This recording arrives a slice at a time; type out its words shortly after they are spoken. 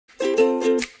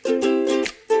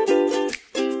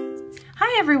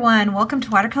everyone, welcome to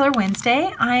Watercolor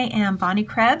Wednesday. I am Bonnie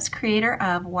Krebs, creator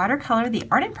of Watercolor the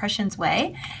Art Impressions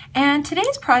Way, and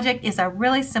today's project is a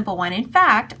really simple one. In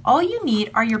fact, all you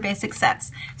need are your basic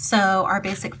sets. So our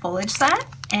basic foliage set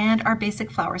and our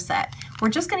basic flower set. We're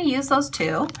just going to use those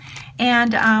two,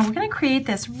 and we're going to create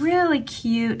this really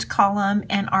cute column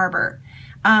and arbor.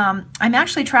 I'm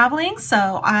actually traveling,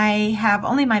 so I have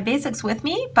only my basics with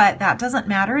me, but that doesn't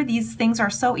matter. These things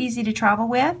are so easy to travel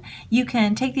with. You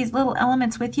can take these little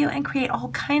elements with you and create all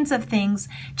kinds of things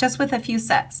just with a few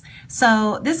sets.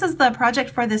 So this is the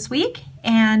project for this week,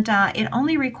 and it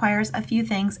only requires a few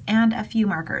things and a few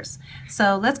markers.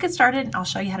 So let's get started and I'll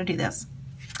show you how to do this.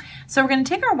 So we're going to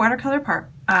take our watercolor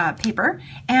paper,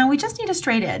 and we just need a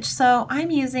straight edge. So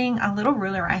I'm using a little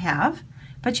ruler I have,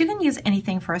 but you can use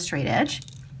anything for a straight edge.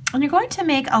 And you're going to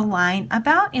make a line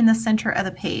about in the center of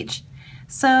the page.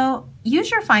 So use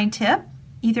your fine tip,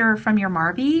 either from your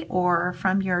Marvy or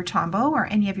from your Tombow or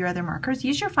any of your other markers.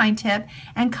 Use your fine tip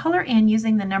and color in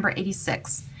using the number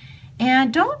 86.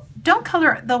 And don't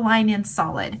color the line in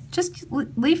solid. Just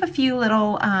leave a few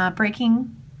little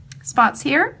breaking spots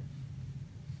here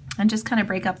and just kind of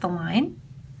break up the line.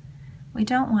 We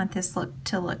don't want this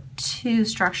to look too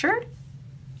structured.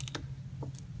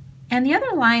 And the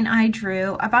other line I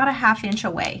drew about a ½ inch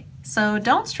away. So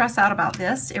don't stress out about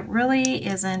this. It really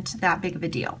isn't that big of a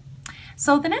deal.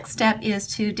 So the next step is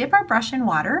to dip our brush in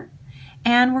water,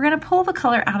 and we're going to pull the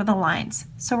color out of the lines.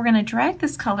 So we're going to drag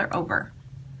this color over.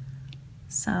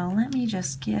 So let me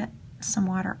just get some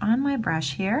water on my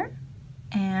brush here,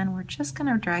 and we're just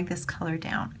going to drag this color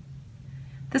down.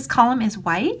 This column is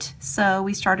white, so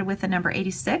we started with the number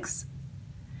 86.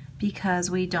 Because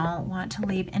we don't want to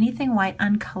leave anything white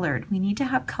uncolored. We need to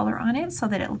have color on it so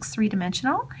that it looks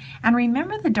three-dimensional. And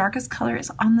remember, the darkest color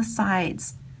is on the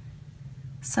sides.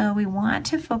 So we want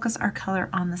to focus our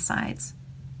color on the sides.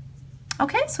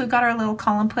 Okay, so we've got our little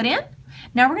column put in.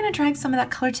 Now we're going to drag some of that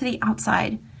color to the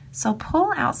outside. So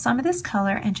pull out some of this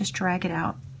color and just drag it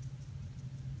out.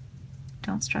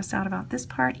 Don't stress out about this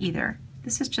part either.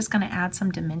 This is just going to add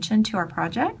some dimension to our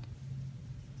project.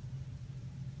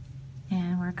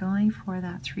 And we're going for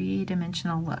that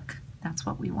three-dimensional look. That's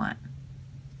what we want.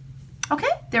 Okay,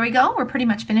 there we go. We're pretty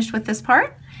much finished with this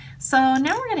part. So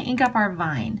now we're going to ink up our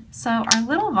vine. So our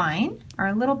little vine,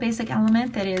 our little basic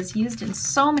element that is used in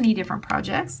so many different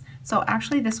projects. So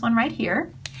actually this one right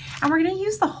here. And we're going to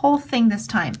use the whole thing this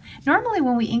time. Normally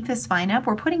when we ink this vine up,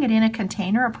 we're putting it in a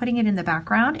container or putting it in the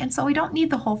background, and so we don't need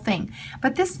the whole thing.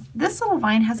 But this little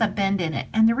vine has a bend in it,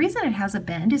 and the reason it has a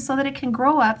bend is so that it can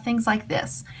grow up things like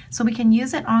this. So we can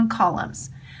use it on columns.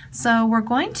 So we're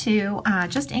going to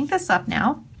just ink this up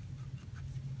now,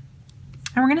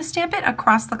 and we're going to stamp it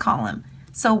across the column.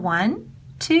 So 1,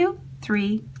 2,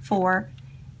 3, 4,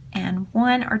 and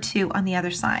 1 or 2 on the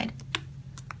other side.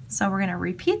 So we're going to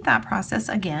repeat that process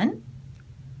again.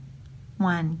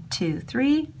 1, 2,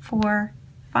 3, 4,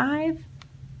 5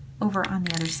 over on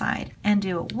the other side, and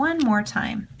do it one more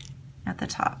time at the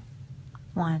top.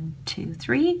 1, 2,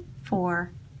 3,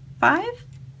 4, 5.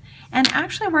 And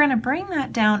actually we're going to bring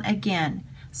that down again.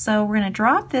 So we're going to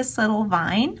drop this little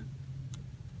vine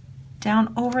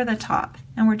down over the top,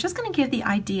 and we're just going to give the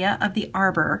idea of the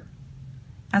arbor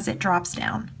as it drops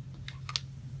down.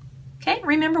 Okay,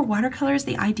 remember watercolor is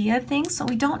the idea of things, so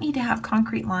we don't need to have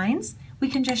concrete lines. We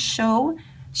can just show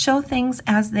things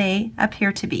as they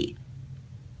appear to be.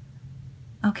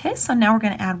 Okay, so now we're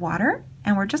going to add water,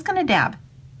 and we're just going to dab.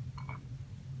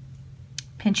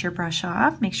 Pinch your brush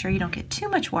off, make sure you don't get too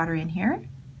much water in here,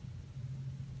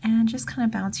 and just kind of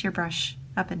bounce your brush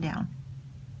up and down.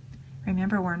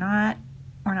 Remember, we're not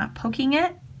poking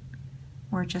it,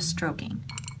 we're just stroking.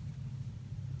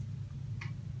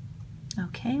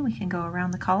 Okay, we can go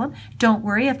around the column. Don't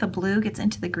worry if the blue gets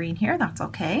into the green here, that's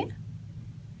okay.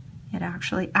 It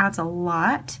actually adds a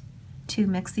lot to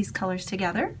mix these colors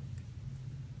together.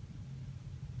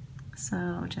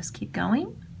 So just keep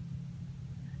going.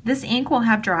 This ink will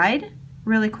have dried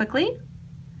really quickly,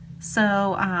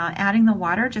 so adding the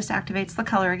water just activates the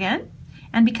color again.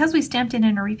 And because we stamped it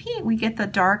in a repeat, we get the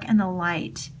dark and the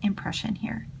light impression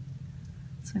here.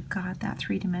 So we've got that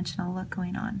three-dimensional look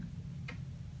going on.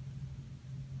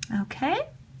 Okay,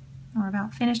 we're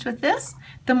about finished with this.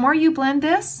 The more you blend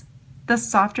this, the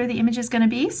softer the image is going to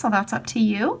be, so that's up to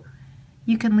you.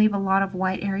 You can leave a lot of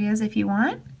white areas if you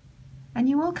want, and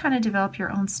you will kind of develop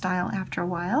your own style after a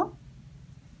while.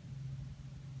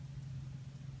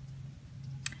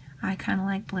 I kind of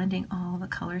like blending all the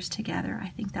colors together. I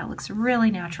think that looks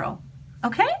really natural.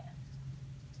 Okay,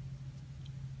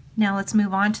 now let's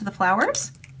move on to the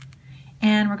flowers,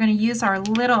 and we're going to use our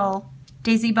little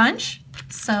daisy bunch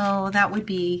So that would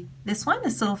be this one,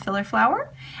 this little filler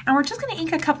flower. And we're just going to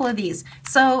ink a couple of these.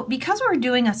 So because we're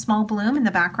doing a small bloom in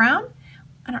the background,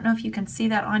 I don't know if you can see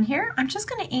that on here, I'm just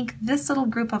going to ink this little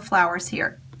group of flowers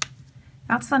here.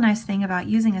 That's the nice thing about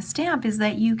using a stamp, is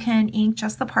that you can ink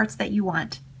just the parts that you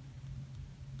want.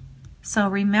 So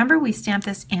remember, we stamp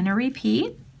this in a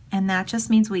repeat, and that just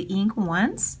means we ink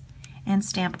once and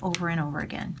stamp over and over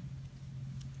again.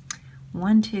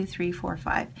 1, 2, 3, 4,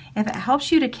 5. If it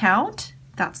helps you to count,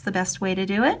 that's the best way to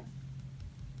do it.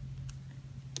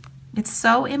 It's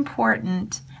so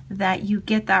important that you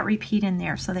get that repeat in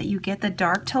there so that you get the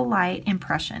dark to light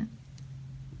impression.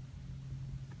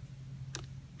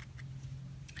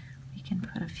 We can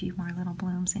put a few more little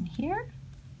blooms in here.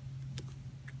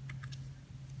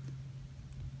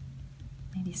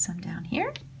 Maybe some down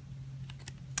here.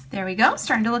 There we go,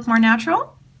 starting to look more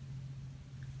natural.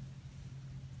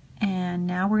 And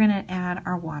now we're going to add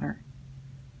our water.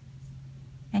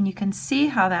 And you can see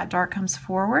how that dark comes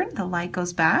forward, the light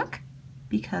goes back,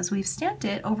 because we've stamped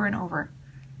it over and over.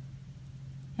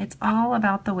 It's all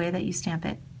about the way that you stamp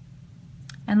it.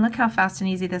 And look how fast and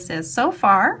easy this is. So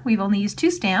far, we've only used 2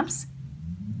 stamps.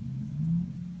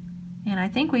 And I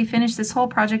think we finished this whole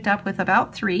project up with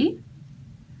about 3.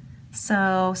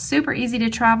 So super easy to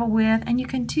travel with, and you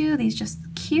can do these just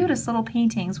cutest little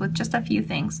paintings with just a few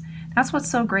things. That's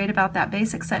what's so great about that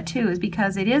basic set too, is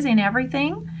because it is in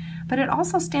everything, but it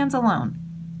also stands alone.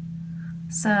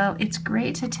 So it's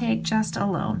great to take just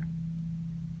alone.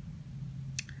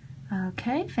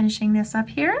 Okay, finishing this up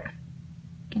here,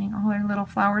 getting all our little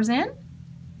flowers in.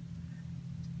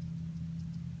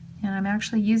 And I'm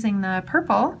actually using the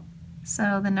purple,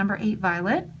 so the number 8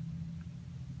 violet.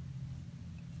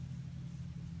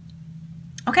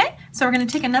 Okay, so we're going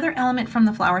to take another element from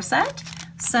the flower set.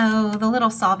 So the little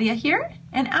salvia here,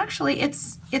 and actually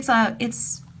it's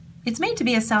made to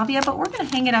be a salvia, but we're going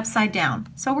to hang it upside down.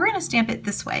 So we're going to stamp it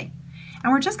this way,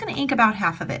 and we're just going to ink about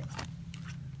half of it.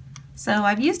 So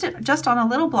I've used it just on a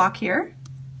little block here,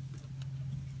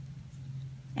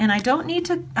 and I don't need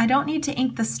to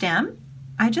ink the stem.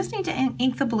 I just need to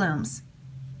ink the blooms.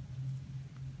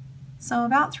 So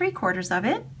about 3/4 of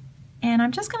it, and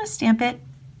I'm just going to stamp it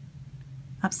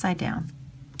upside down.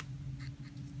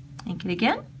 Ink it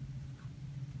again,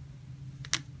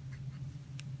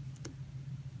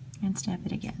 and stamp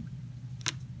it again.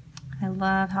 I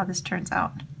love how this turns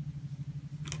out.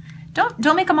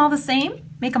 Don't make them all the same,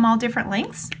 make them all different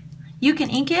lengths. You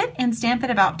can ink it and stamp it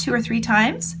about 2 or 3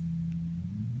 times.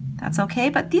 That's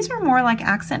okay, but these are more like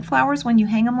accent flowers when you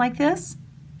hang them like this.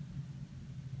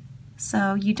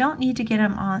 So you don't need to get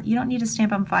them on, you don't need to stamp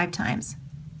them 5 times.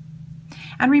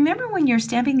 And remember, when you're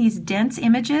stamping these dense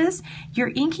images,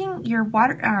 you're inking your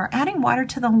water, or adding water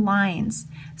to the lines.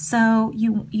 So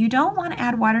you don't want to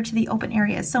add water to the open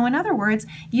areas. So in other words,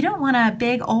 you don't want a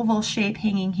big oval shape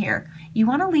hanging here. You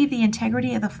want to leave the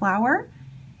integrity of the flower,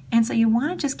 and so you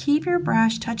want to just keep your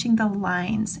brush touching the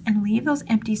lines and leave those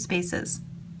empty spaces.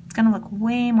 It's going to look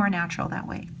way more natural that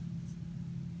way.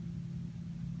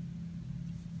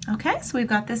 Okay, so we've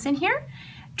got this in here.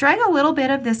 Drag a little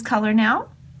bit of this color now,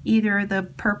 either the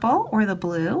purple or the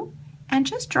blue, and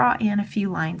just draw in a few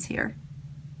lines here.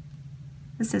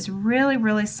 This is really,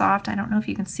 really soft. I don't know if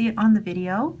you can see it on the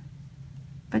video,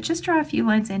 but just draw a few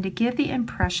lines in to give the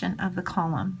impression of the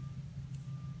column.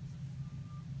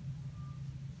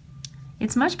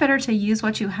 It's much better to use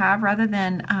what you have rather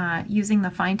than using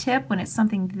the fine tip when it's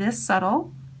something this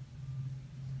subtle.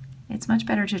 It's much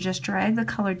better to just drag the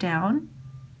color down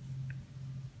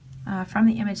from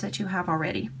the image that you have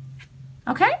already.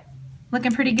 Okay,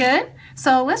 looking pretty good.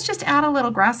 So let's just add a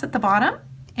little grass at the bottom,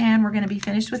 and we're going to be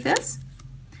finished with this.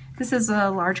 This is a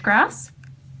large grass,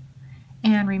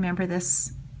 and remember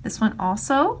this one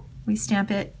also, we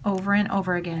stamp it over and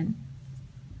over again.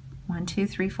 1, 2,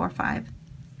 3, 4, 5.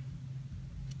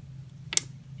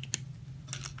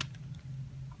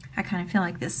 I kind of feel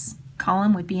like this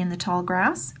column would be in the tall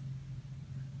grass,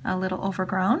 a little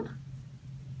overgrown.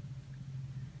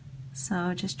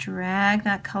 So just drag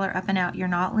that color up and out. You're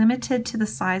not limited to the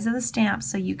size of the stamp,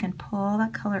 so you can pull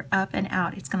that color up and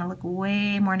out. It's going to look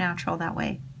way more natural that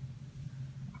way.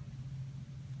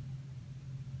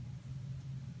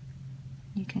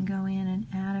 You can go in and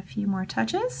add a few more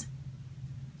touches.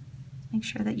 Make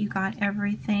sure that you got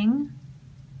everything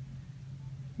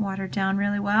watered down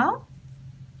really well.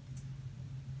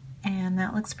 And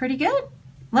that looks pretty good.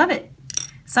 Love it.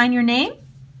 Sign your name,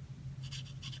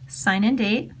 sign and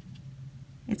date.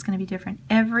 It's going to be different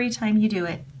every time you do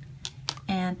it.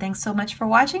 And thanks so much for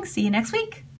watching. See you next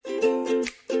week.